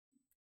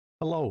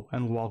Hello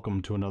and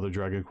welcome to another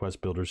Dragon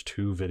Quest Builders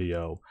 2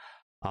 video.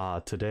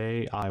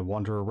 Today I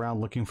wander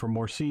around looking for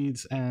more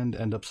seeds and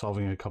end up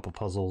solving a couple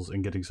puzzles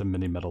and getting some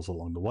mini medals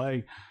along the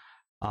way.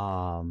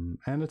 And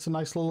it's a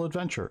nice little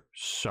adventure.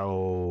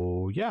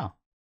 So yeah,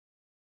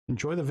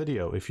 enjoy the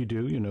video. If you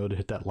do, you know to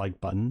hit that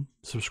like button,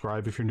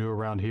 subscribe if you're new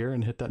around here,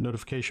 and hit that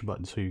notification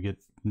button so you get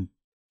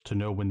to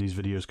know when these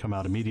videos come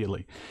out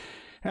immediately.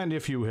 And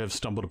if you have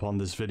stumbled upon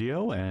this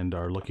video and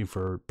are looking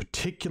for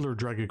particular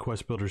Dragon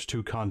Quest Builders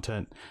 2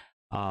 content,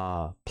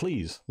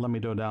 please let me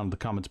know down in the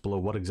comments below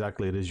what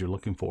exactly it is you're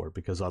looking for,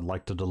 because I'd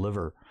like to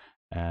deliver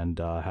and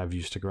have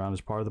you stick around as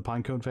part of the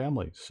Pinecone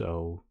family.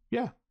 So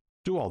yeah,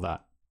 do all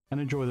that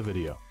and enjoy the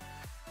video.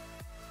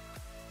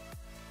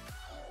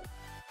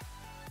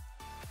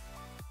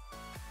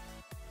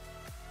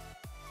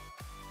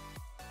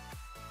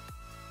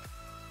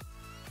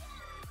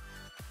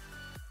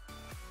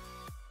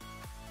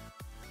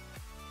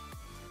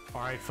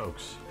 Alright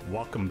folks,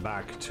 welcome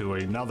back to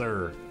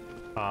another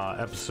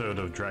episode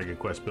of Dragon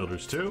Quest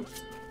Builders 2.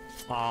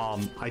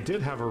 I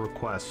did have a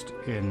request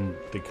in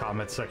the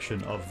comment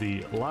section of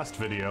the last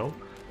video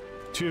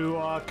to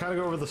kind of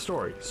go over the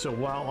story. So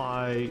while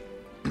I,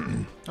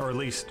 or at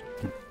least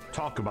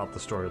talk about the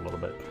story a little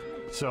bit.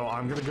 So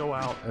I'm going to go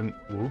out and,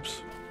 whoops.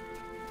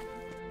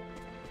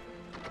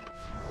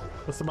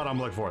 What's the button I'm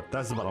looking for?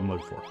 That's the button I'm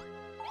looking for.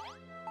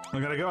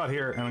 I'm going to go out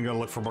here and I'm going to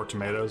look for more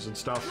tomatoes and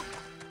stuff.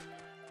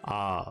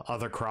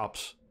 Other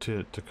crops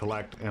to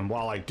collect, and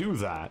while I do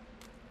that,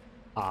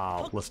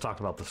 let's talk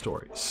about the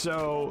story.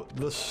 So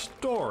the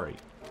story,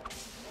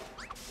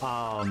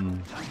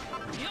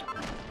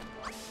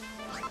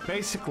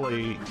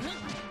 basically,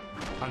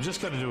 I'm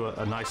just going to do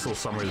a nice little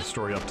summary of the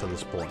story up to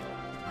this point.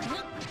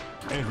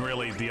 And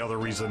really the other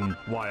reason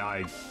why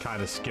I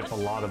kind of skip a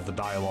lot of the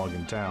dialogue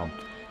in town.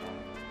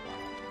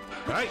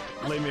 Right,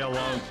 leave me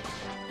alone.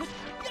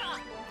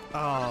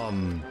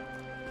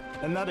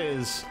 And that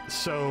is,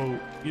 so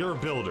you're a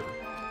builder.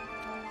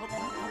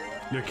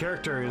 Your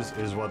character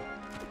is what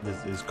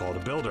is called a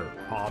builder,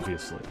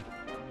 obviously.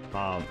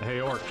 Hey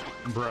Orc,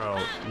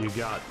 bro, you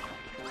got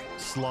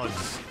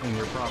slugs in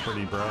your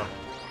property, bro.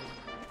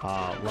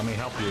 Let me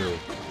help you.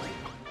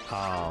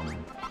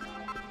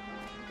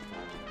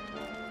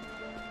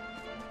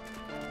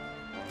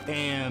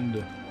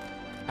 And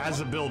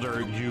as a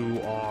builder,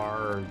 you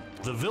are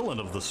the villain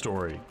of the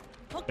story,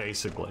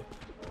 basically.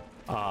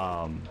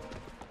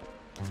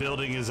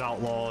 Building is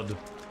outlawed.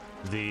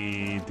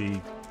 The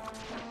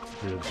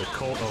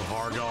cult of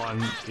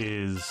Hargon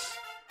is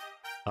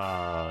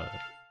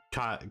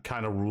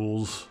kind of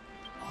rules,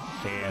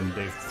 and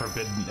they've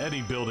forbidden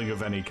any building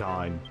of any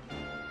kind,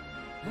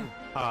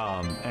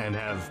 and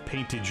have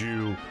painted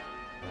you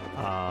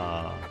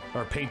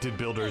or painted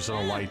builders in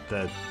a light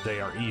that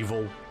they are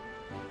evil.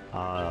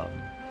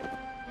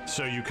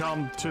 So you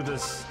come to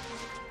this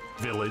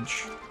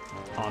village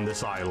on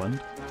this island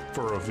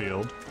for a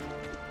field,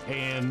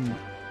 and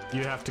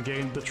you have to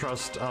gain the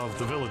trust of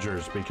the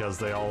villagers because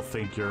they all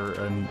think you're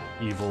an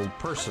evil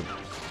person.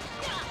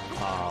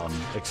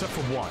 Except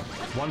for one.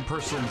 One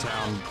person in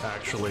town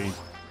actually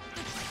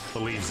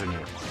believes in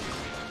you.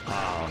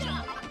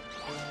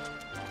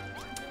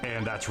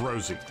 And that's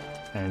Rosie.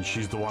 And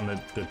she's the one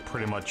that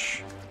pretty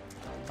much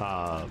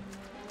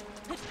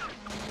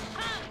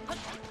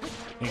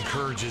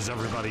encourages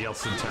everybody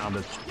else in town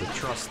to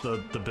trust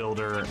the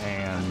builder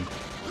and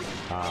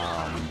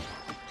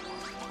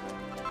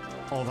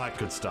all that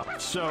good stuff.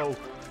 So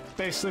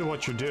basically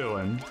what you're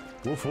doing,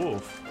 woof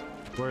woof,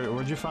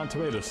 where'd you find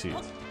tomato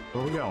seeds?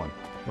 Where are we going?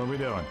 What are we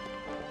doing?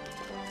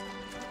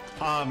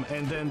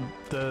 And then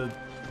the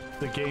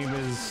game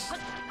is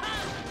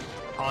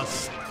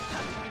us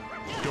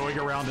going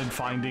around and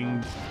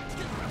finding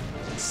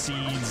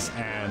seeds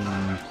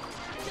and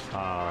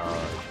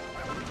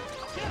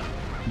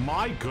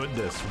my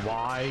goodness,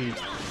 why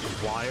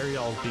are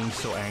y'all being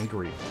so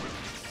angry?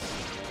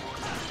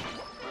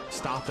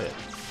 Stop it.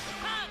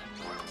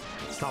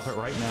 Stop it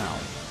right now.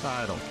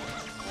 I don't.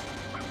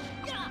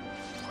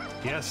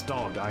 Yes,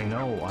 dog, I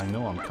know,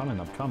 I'm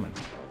coming.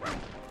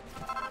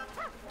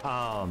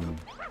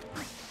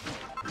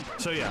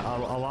 So yeah,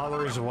 a lot of the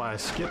reason why I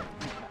skip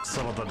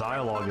some of the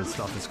dialogue and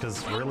stuff is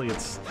because really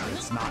it's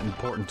not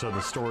important to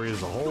the story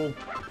as a whole.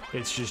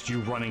 It's just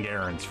you running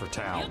errands for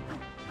town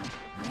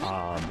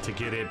to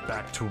get it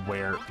back to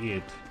where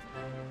it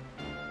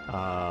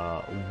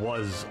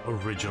was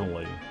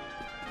originally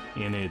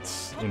in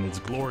its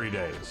glory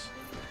days.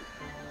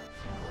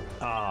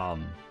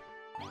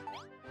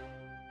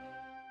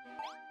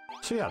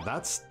 So yeah,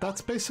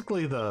 that's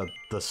basically the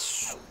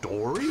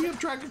story of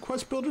Dragon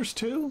Quest Builders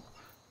 2,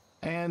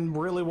 and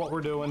really what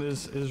we're doing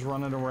is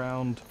running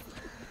around,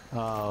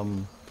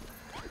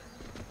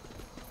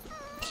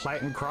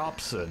 planting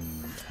crops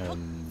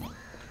and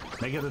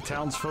making the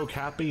townsfolk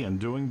happy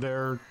and doing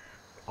their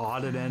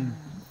odd and end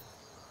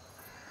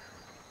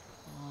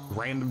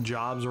random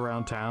jobs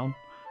around town.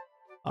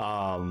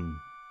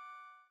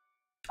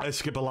 I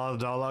skip a lot of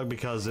dialogue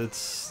because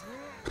it's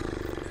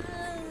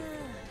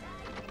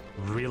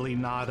really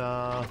not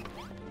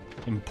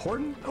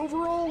important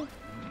overall,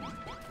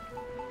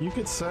 you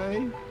could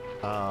say.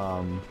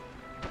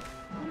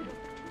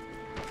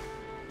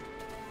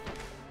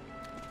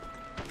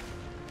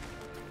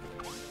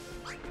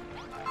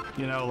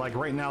 You know, like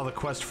right now the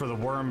quest for the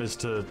worm is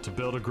to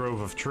build a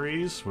grove of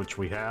trees, which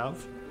we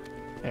have.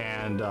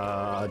 And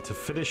to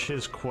finish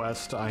his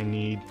quest, I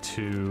need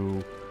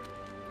to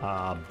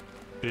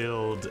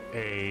build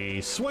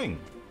a swing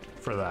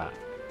for that.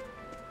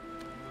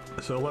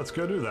 So let's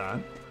go do that.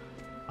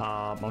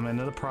 I'm in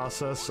the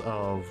process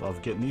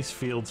of getting these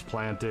fields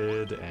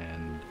planted,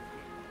 and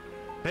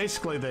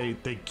basically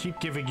they keep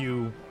giving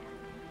you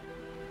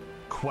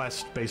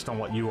quests based on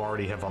what you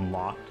already have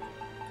unlocked.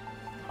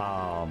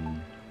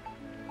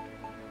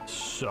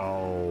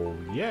 So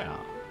yeah.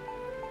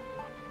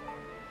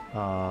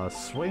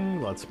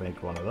 Swing, let's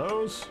make one of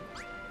those.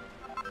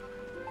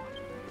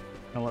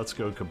 And let's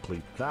go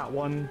complete that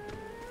one.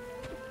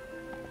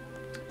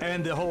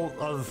 And the whole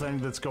other thing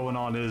that's going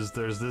on is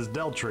there's this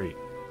Deltree.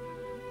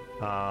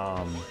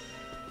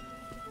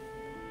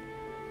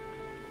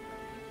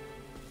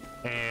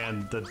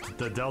 And the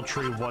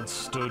Deltree once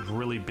stood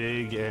really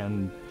big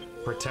and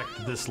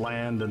protected this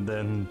land, and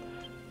then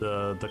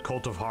the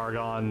Cult of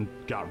Hargon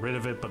got rid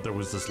of it, but there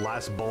was this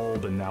last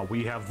bulb, and now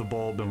we have the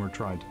bulb and we're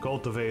trying to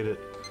cultivate it.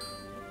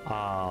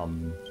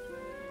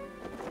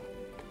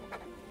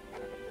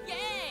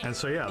 And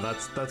so yeah,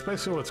 that's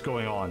basically what's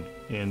going on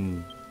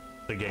in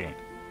the game.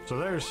 So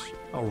there's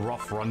a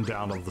rough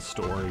rundown of the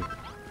story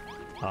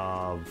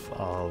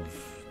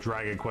of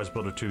Dragon Quest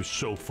Builder 2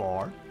 so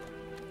far.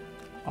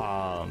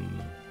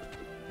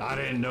 I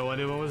didn't know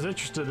anyone was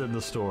interested in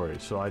the story,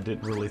 so I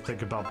didn't really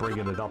think about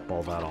bringing it up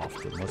all that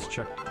often. Let's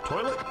check the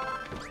toilet.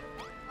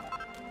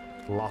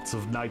 Lots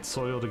of night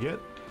soil to get.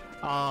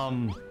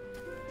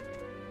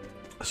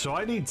 So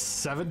I need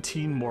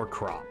 17 more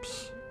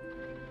crops.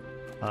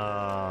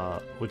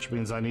 Which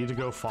means I need to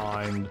go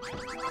find...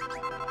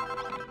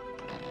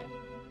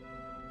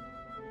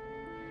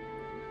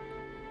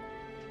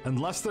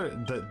 Unless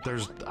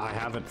there's... I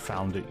haven't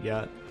found it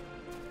yet.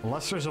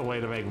 Unless there's a way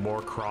to make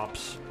more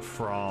crops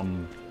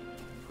from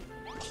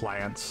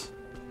plants,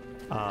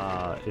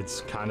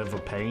 it's kind of a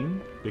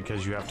pain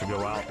because you have to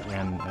go out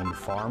and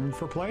farm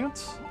for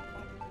plants.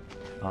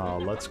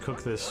 Let's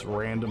cook this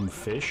random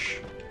fish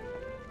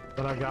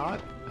that I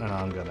got, and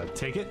I'm gonna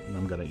take it and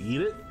I'm gonna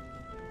eat it.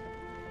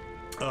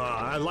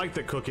 I like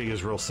that cooking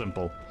is real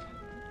simple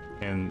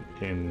in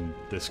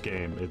this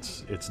game.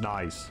 It's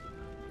nice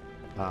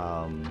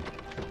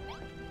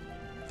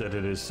that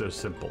it is so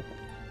simple.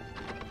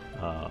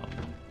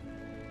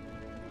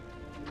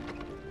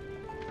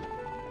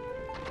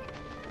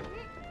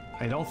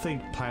 I don't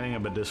think planting a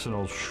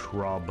medicinal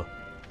shrub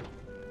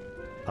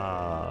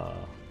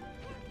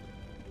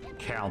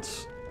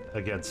counts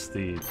against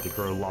the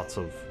grow lots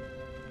of...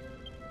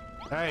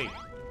 Hey,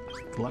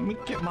 let me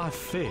get my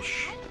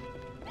fish.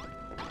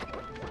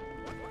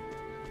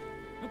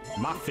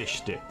 My fish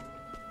stick.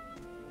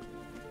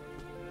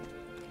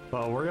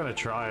 Well, we're gonna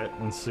try it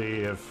and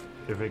see if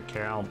it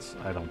counts.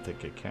 I don't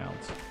think it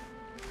counts.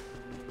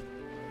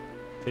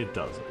 It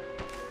doesn't.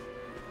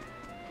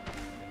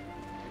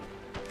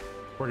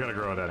 We're gonna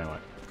grow it anyway.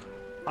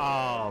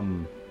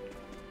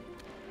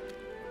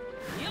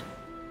 Yep.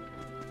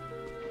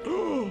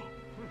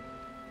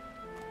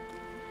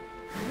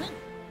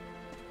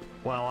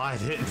 Well, I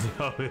didn't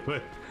know it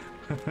would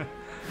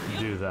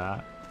do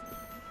that.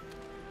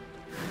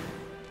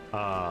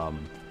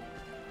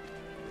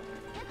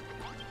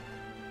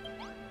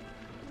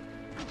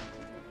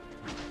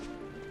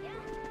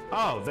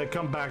 Oh, they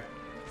come back.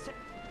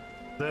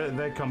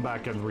 They come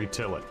back and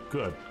retill it.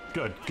 Good,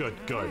 good, good,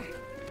 good.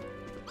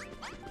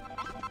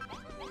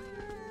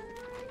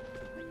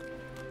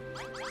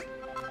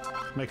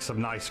 Make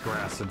some nice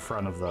grass in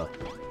front of the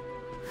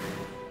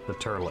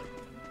turlet.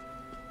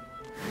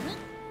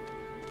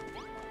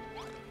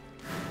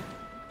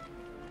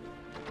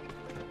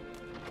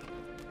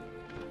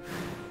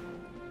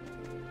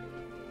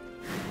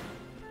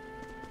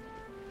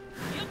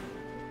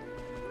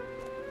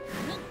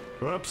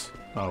 Whoops.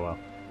 Oh well.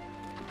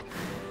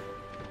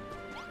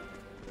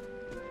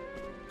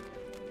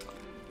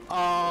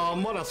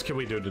 What else can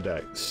we do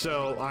today?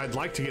 So I'd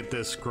like to get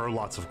this grow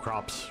lots of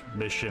crops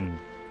mission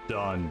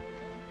done.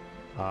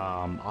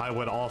 I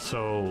would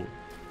also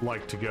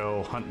like to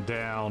go hunt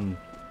down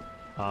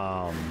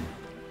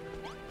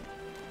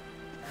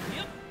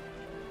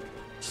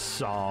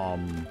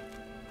some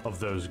of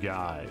those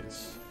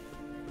guys,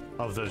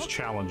 of those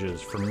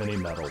challenges for mini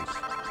medals.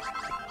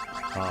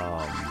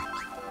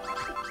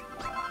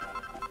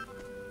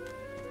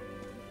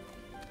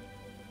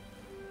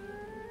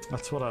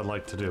 That's what I'd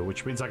like to do,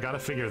 which means I gotta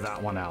figure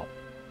that one out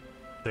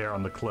there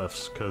on the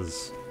cliffs,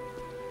 because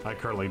I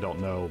currently don't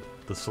know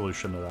the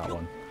solution to that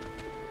one.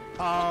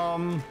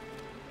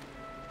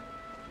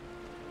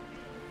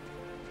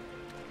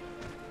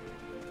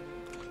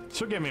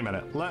 So give me a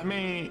minute. Let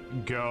me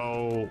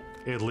go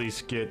at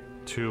least get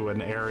to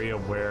an area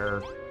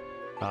where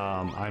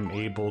I'm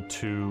able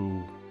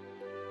to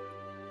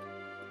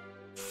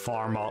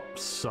farm up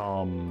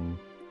some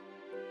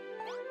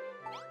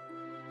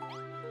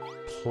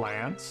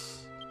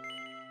plants.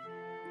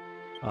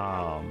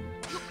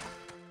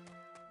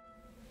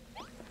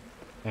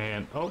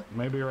 And, oh,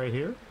 maybe right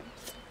here?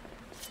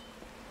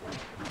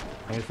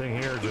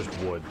 Anything here? Just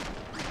wood.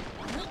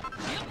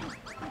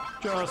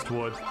 Just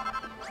wood.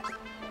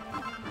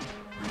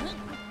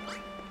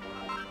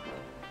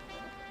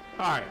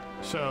 Alright,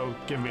 so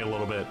give me a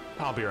little bit.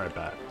 I'll be right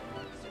back.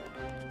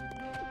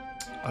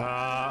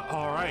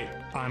 Alright.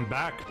 I'm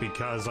back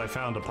because I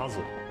found a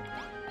puzzle.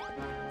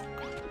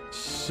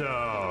 So,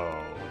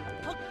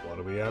 what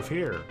do we have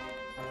here?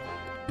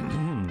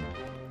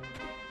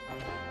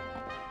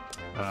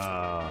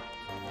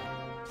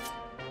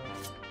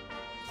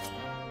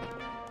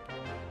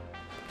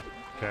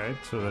 Okay,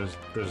 so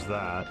there's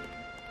that.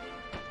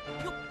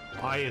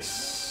 I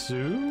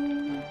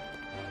assume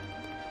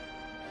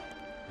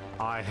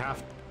I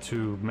have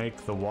to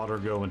make the water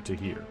go into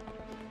here.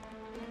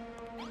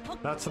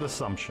 That's an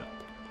assumption.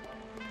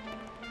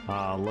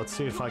 Let's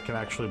see if I can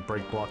actually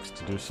break blocks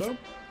to do so.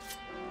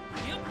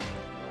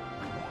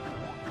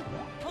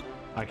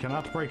 I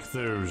cannot break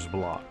those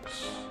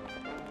blocks.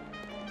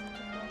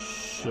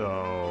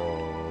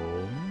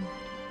 So,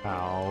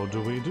 how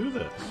do we do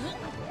this?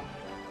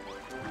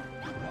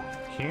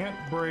 Can't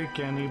break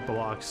any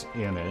blocks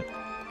in it.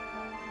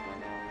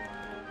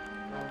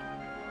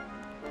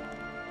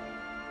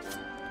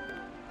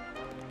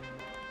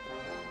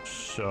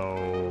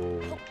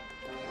 So...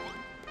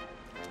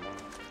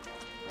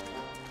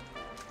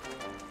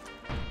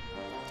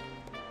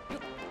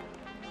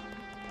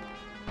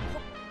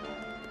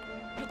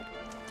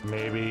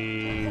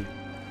 maybe...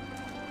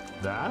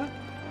 that?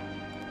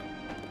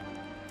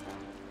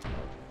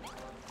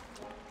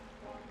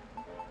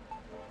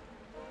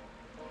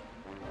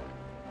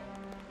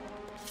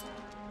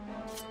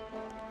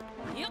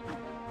 Yep.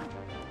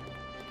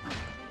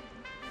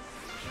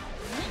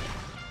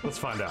 Let's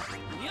find out.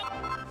 Yep.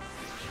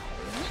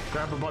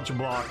 Grab a bunch of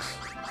blocks.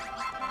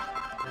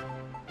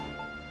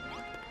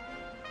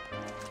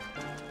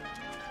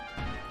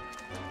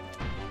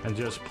 And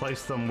just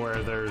place them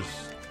where there's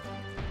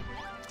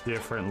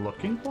different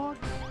looking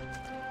blocks.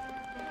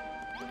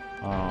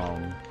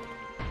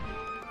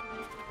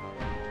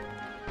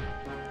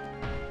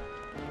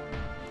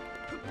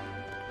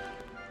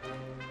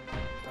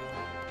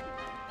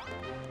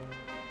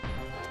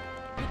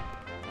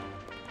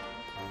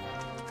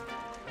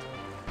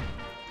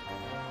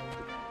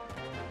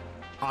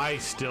 I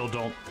still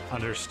don't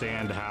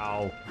understand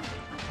how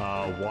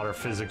water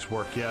physics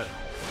work yet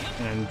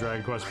in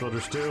Dragon Quest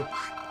Builders 2.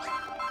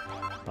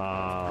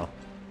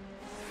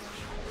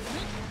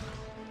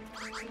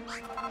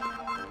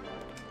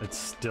 It's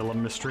still a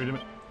mystery to me.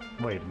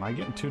 Wait, am I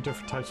getting two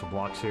different types of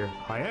blocks here?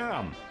 I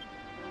am!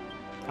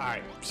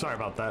 Alright, sorry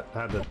about that.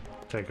 I had to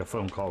take a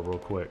phone call real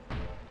quick.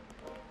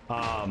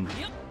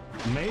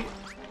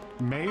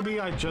 Maybe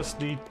I just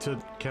need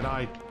to... Can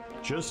I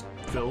just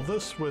fill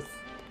this with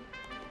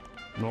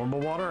normal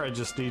water? I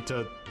just need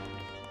to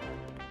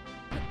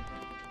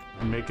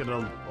make it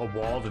a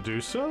wall to do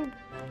so?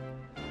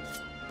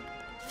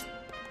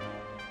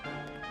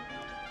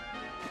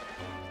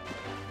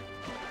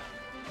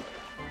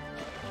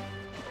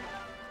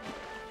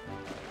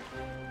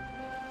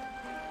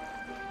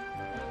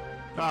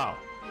 Oh,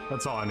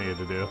 that's all I needed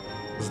to do.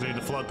 Just need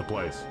to flood the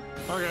place.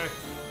 Okay.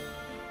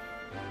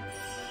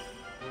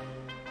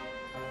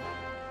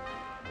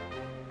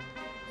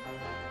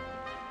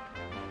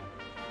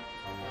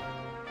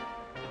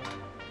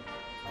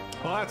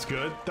 Well, that's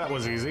good. That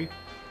was easy.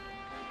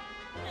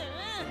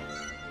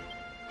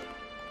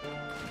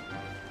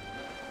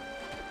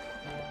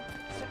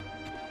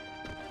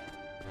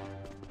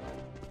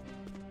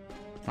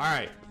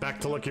 Alright, back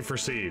to looking for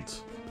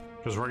seeds.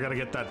 Because we're gonna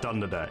get that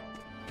done today.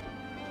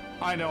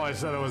 I know I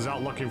said I was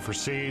out looking for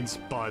seeds,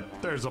 but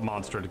there's a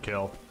monster to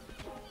kill.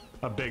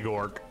 A big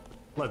orc.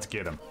 Let's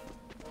get him.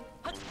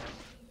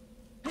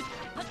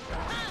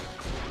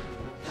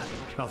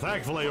 Now,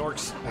 thankfully,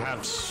 orcs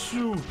have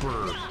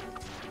super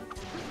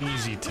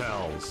easy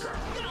tells.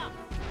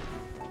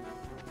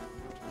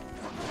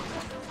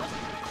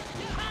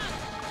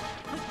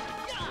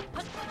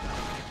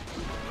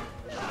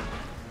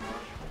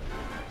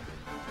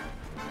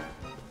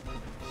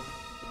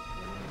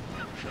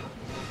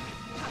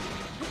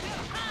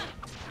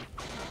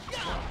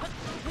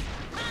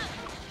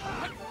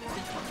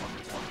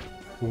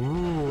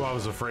 Ooh, I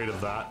was afraid of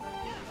that.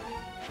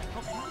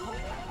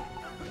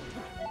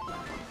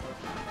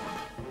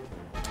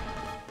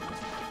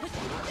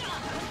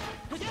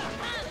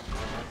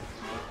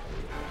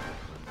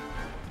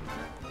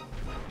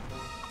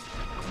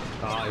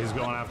 He's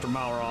going after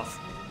Malroth.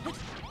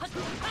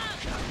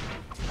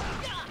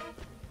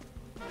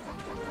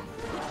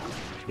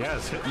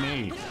 Yes, hit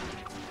me.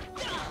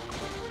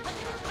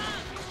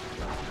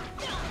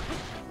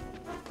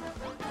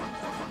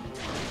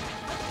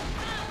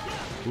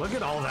 Look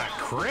at all that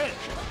crit.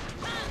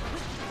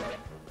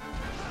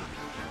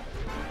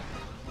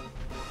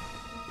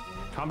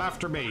 Come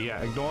after me.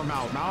 Yeah, ignore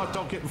Malroth. Malroth,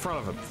 don't get in front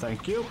of him.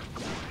 Thank you.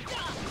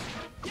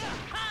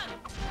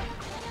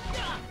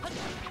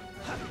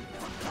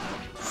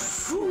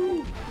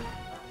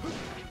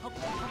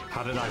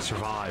 How did I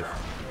survive?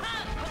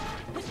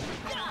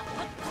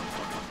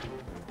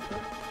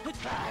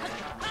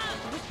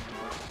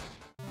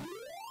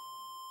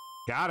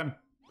 Got him.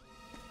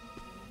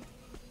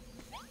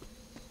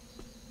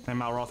 Hey,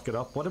 Malroth, get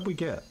up. What did we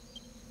get?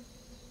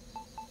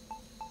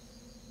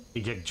 A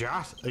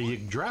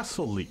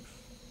Yggdrasil leaf.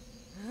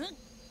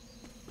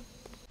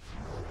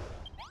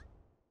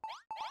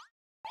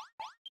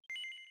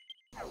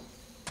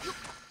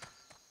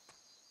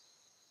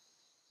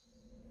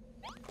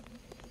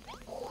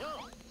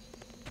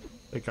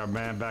 Take our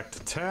man back to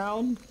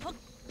town.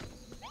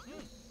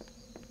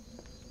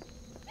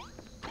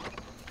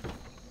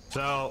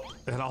 So,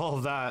 and all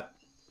of that,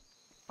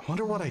 I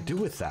wonder what I do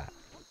with that.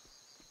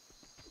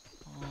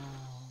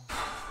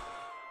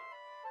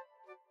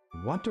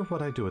 Wonder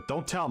what I do with.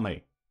 Don't tell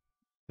me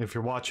if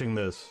you're watching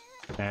this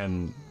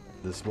and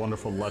this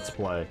wonderful Let's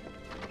Play.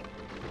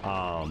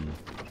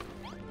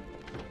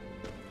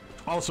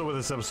 Also with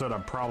this episode,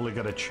 I'm probably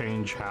gonna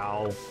change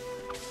how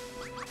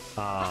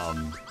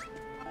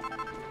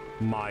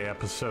my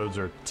episodes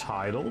are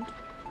titled.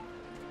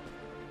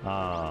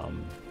 I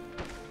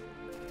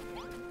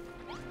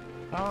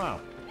don't know.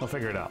 I'll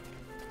figure it out.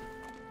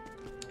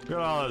 Look at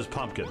all those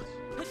pumpkins.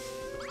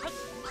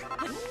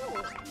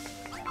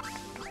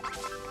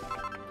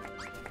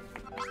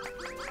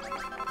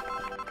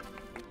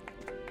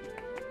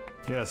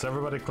 Yes,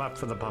 everybody clap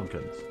for the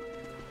pumpkins.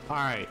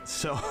 Alright,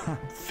 so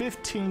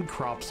 15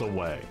 crops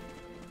away.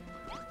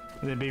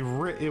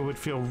 It would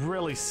feel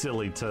really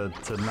silly to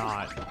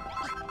not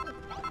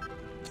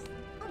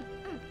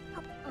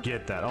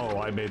get that.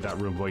 Oh, I made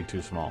that room way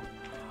too small.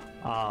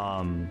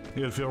 It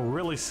would feel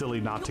really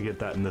silly not to get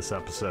that in this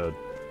episode.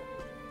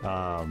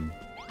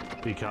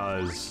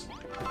 Because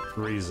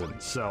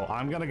reasons. So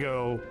I'm gonna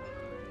go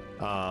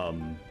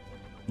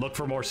look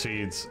for more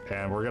seeds,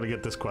 and we're gonna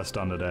get this quest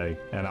done today,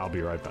 and I'll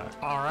be right back.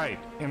 Alright,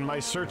 in my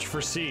search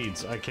for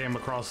seeds, I came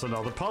across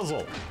another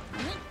puzzle.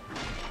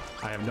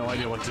 I have no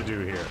idea what to do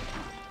here.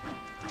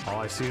 All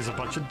I see is a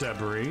bunch of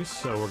debris,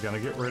 so we're gonna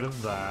get rid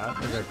of that.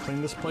 We're gonna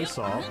clean this place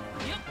up.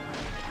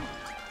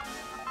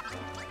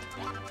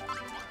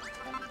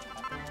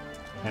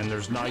 And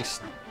there's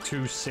nice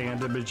 2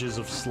 sand images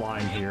of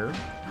slime here.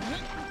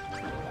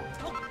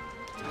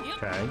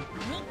 Okay.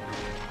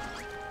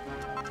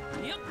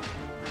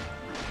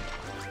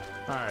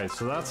 Alright,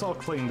 so that's all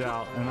cleaned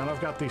out, and then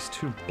I've got these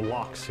 2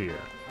 blocks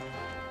here.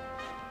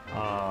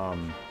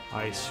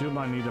 I assume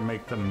I need to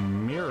make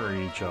them mirror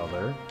each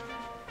other.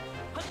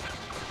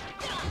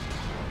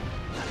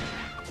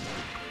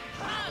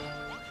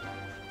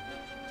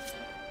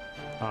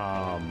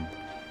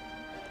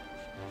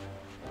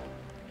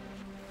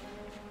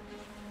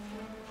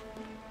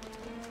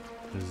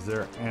 Is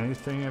there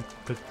anything in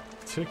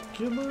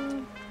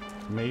particular?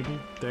 Maybe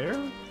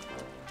there?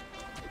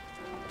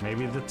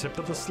 Maybe the tip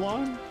of the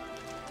slime?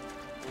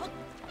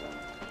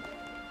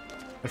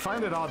 I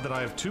find it odd that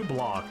I have 2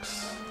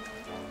 blocks.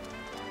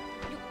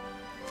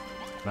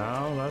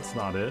 No, that's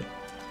not it.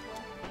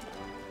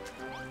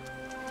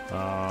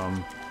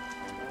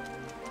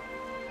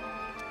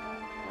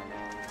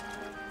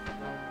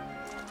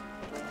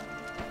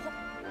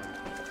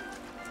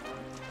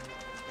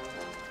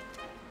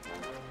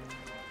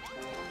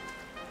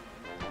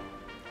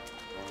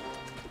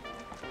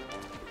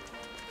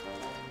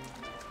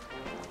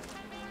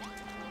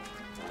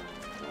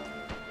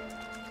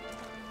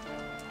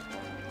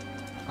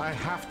 I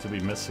have to be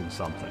missing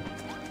something.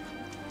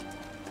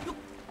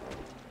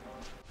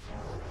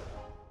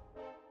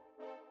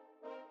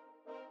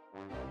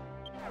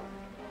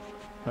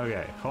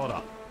 Okay, hold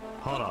up.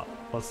 Hold up.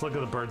 Let's look at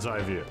the bird's eye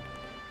view.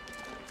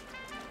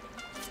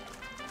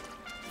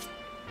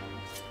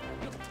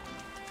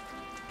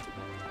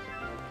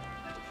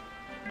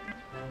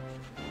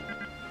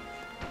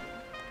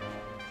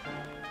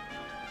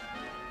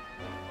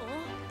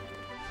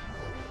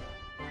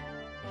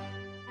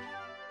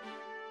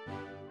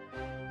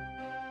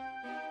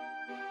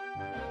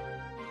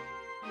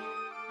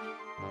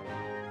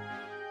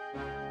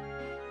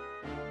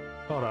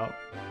 Hold up.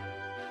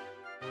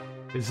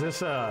 Is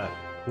this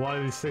one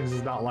of these things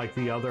is not like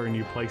the other and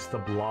you place the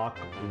block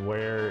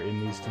where it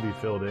needs to be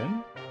filled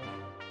in?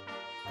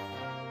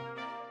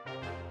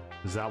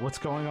 Is that what's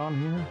going on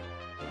here?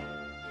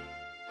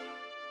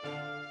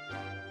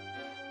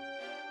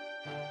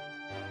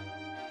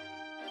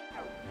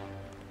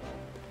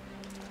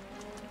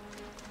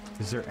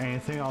 Is there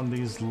anything on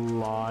these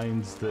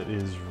lines that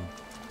is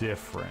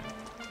different?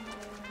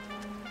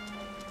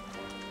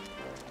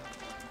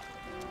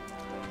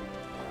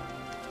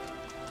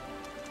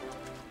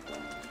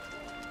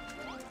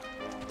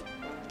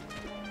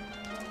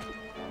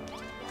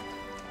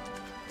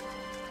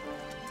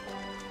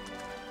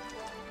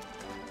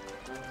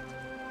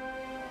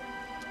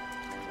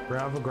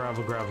 Gravel,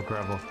 gravel, gravel,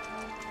 gravel.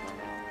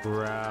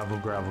 Gravel,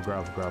 gravel,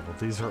 gravel, gravel.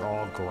 These are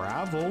all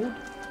gravel.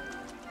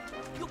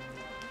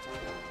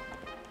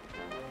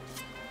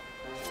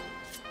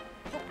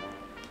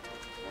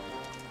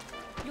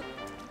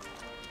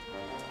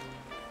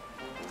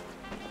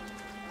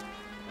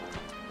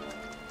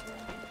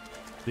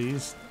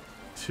 These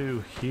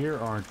two here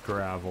aren't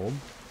graveled.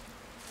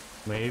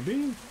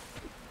 Maybe?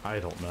 I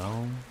don't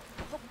know.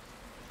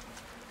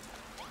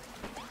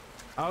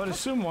 I would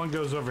assume one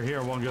goes over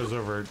here, one goes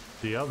over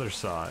the other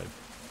side.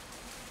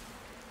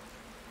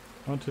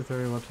 1, 2,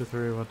 3, 1, 2,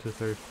 3, 1, 2,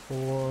 3,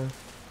 4.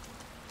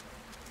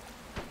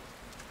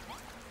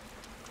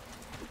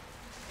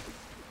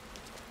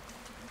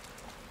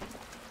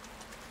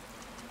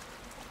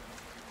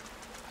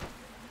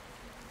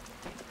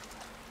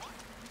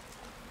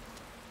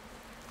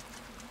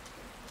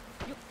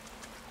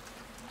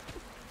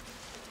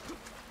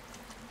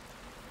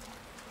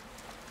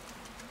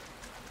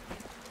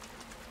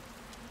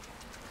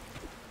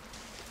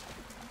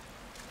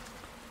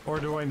 Or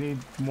do I need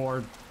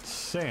more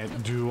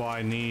sand? Do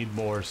I need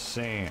more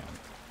sand?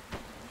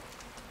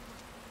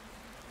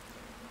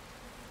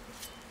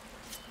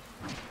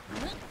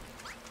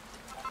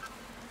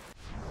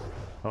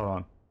 Hold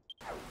on.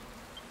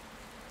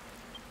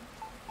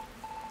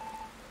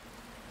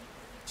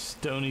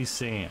 Stony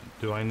sand.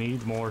 Do I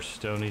need more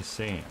stony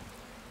sand?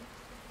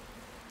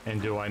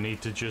 And do I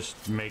need to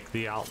just make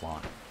the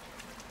outline?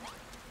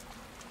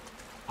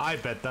 I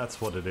bet that's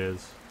what it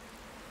is.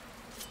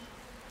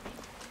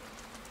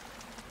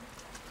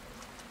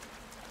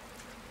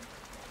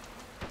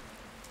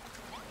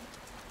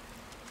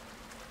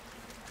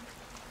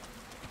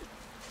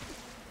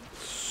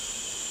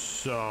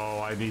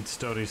 So I need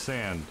stony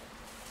sand.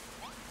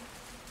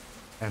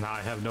 And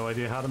I have no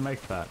idea how to make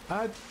that.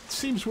 It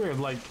seems weird,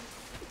 like,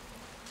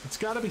 it's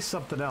gotta be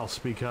something else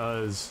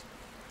because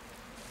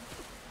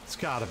it's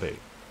gotta be.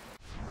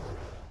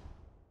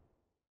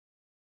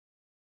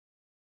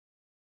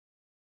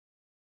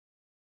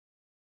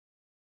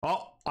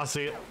 Oh, I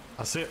see it.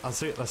 I see it. I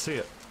see it. I see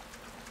it.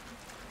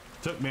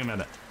 Took me a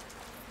minute.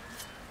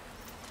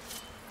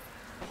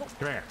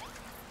 Come here.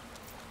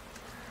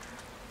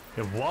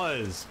 It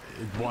was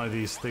one of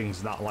these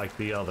things, not like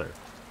the other.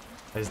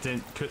 I just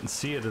couldn't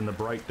see it in the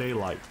bright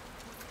daylight.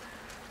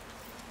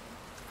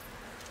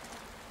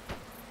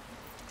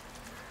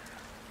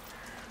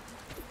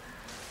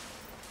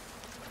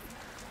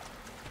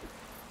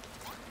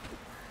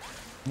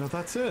 No,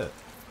 that's it.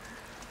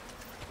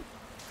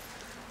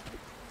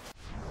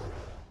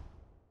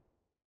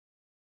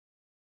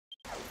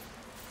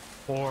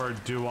 Or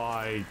do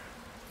I...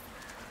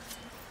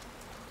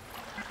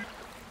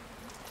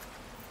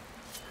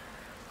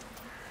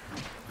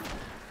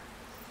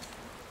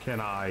 Can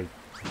I?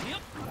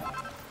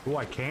 Oh,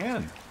 I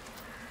can.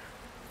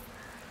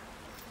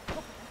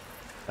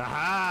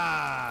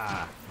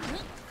 Aha!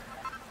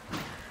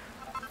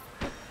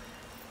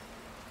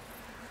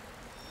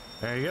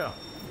 There you go.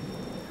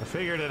 I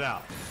figured it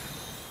out.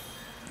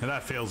 And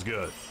that feels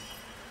good.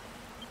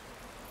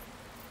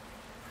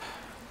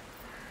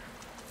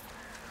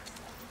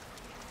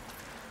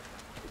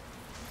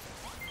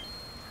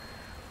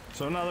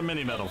 So another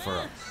mini medal for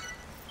us.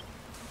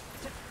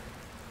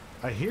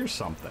 I hear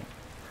something.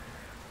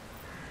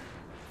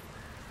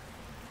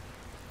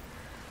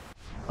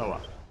 Oh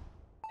well.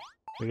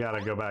 We gotta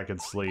go back and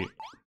sleep.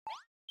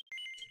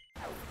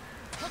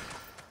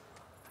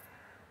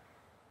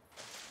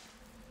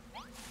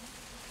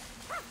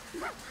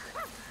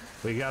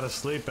 We gotta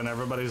sleep and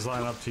everybody's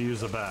lined up to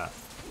use a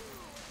bath.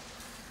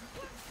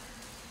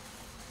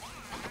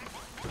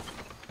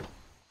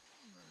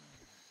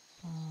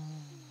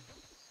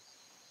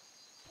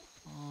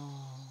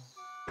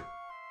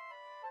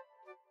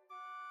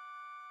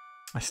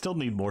 I still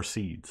need more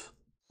seeds.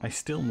 I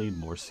still need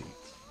more seeds.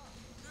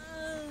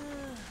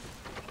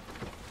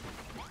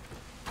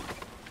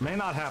 May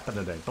not happen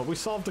today, but we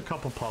solved a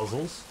couple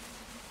puzzles.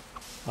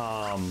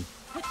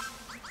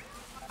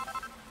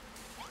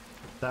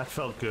 That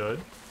felt good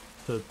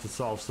to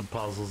solve some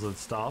puzzles and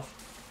stuff.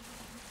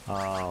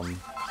 And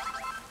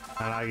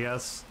I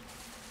guess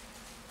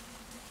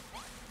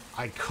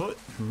I could.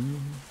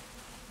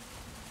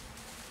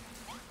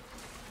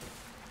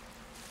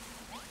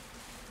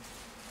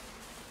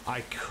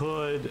 I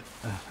could.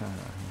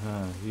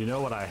 You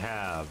know what I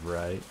have,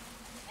 right?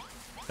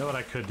 You know what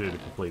I could do to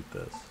complete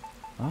this?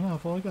 I don't know,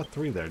 I've only got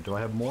 3 there. Do I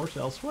have more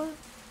elsewhere?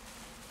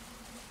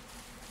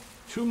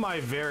 To my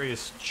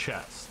various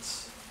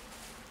chests.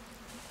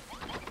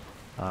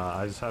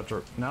 I just have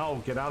to...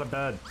 No, get out of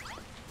bed.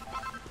 I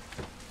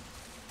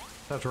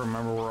have to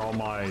remember where all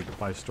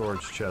my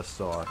storage chests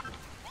are.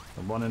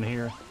 The one in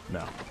here?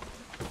 No.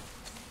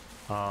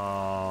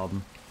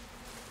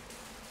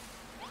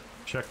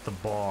 Check the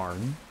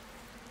barn.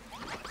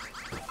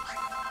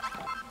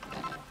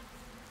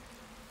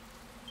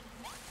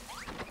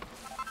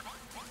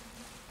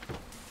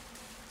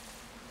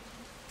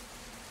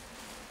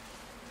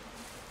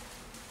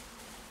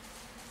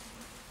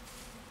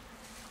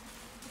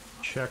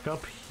 Check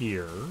up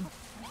here.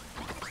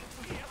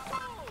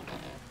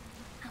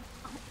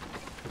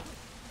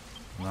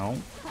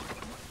 No.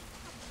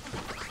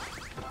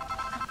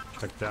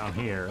 Check down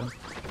here.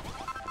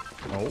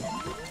 Nope.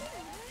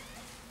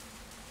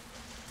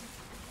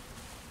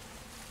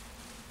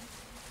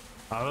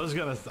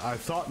 I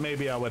thought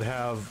maybe I would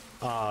have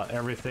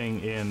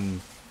everything in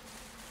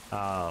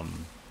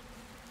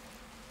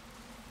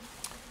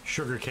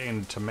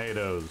sugarcane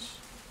tomatoes,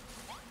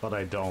 but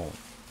I don't.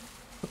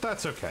 But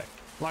that's okay.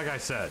 Like I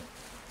said,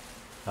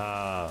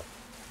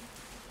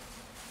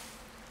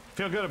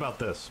 feel good about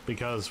this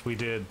because we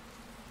did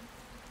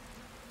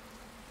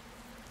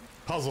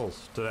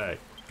puzzles today.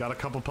 Got a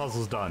couple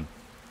puzzles done,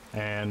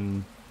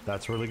 and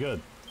that's really good.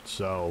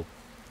 So,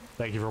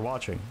 thank you for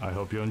watching. I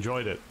hope you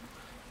enjoyed it.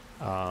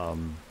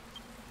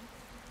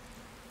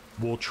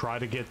 We'll try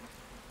to get...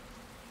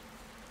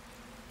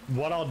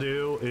 What I'll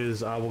do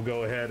is I will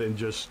go ahead and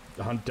just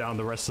hunt down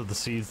the rest of the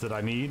seeds that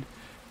I need,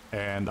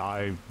 and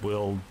I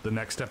will, the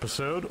next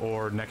episode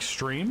or next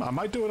stream, I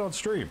might do it on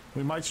stream.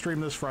 We might stream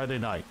this Friday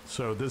night.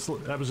 So this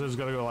episode is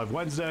going to go live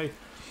Wednesday.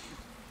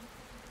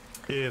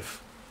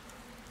 If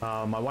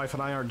my wife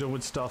and I aren't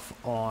doing stuff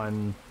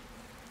on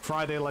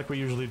Friday like we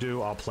usually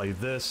do, I'll play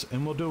this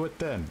and we'll do it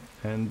then.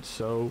 And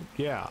so,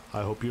 yeah,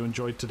 I hope you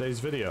enjoyed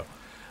today's video.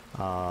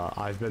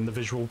 I've been the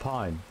Visual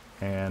Pine,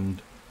 and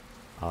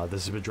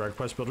this has been Dragon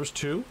Quest Builders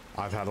 2.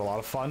 I've had a lot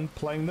of fun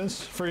playing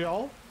this for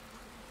y'all.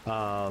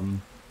 Yeah,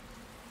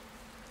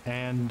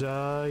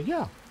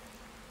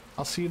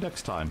 I'll see you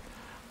next time.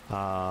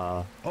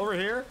 Over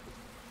here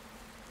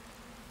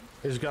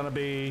is gonna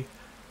be,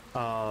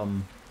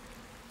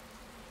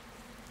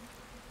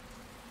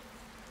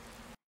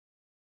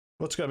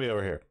 what's gonna be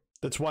over here?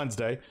 It's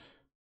Wednesday.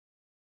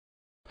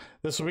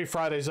 This will be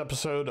Friday's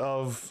episode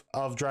of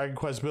Dragon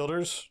Quest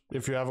Builders.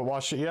 If you haven't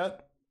watched it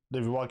yet,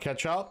 if you want to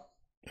catch up,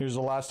 here's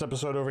the last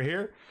episode over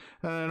here.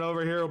 And then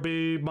over here will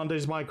be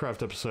Monday's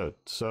Minecraft episode.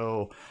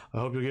 So I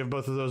hope you'll give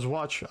both of those a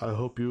watch. I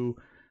hope you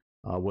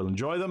will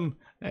enjoy them.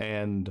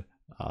 And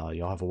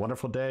y'all have a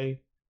wonderful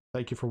day.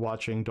 Thank you for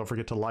watching. Don't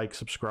forget to like,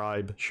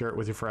 subscribe, share it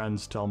with your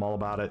friends. Tell them all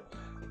about it.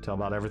 Tell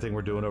them about everything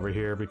we're doing over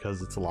here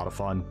because it's a lot of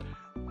fun.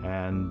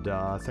 And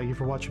thank you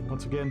for watching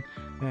once again.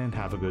 And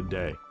have a good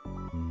day.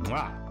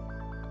 Mwah!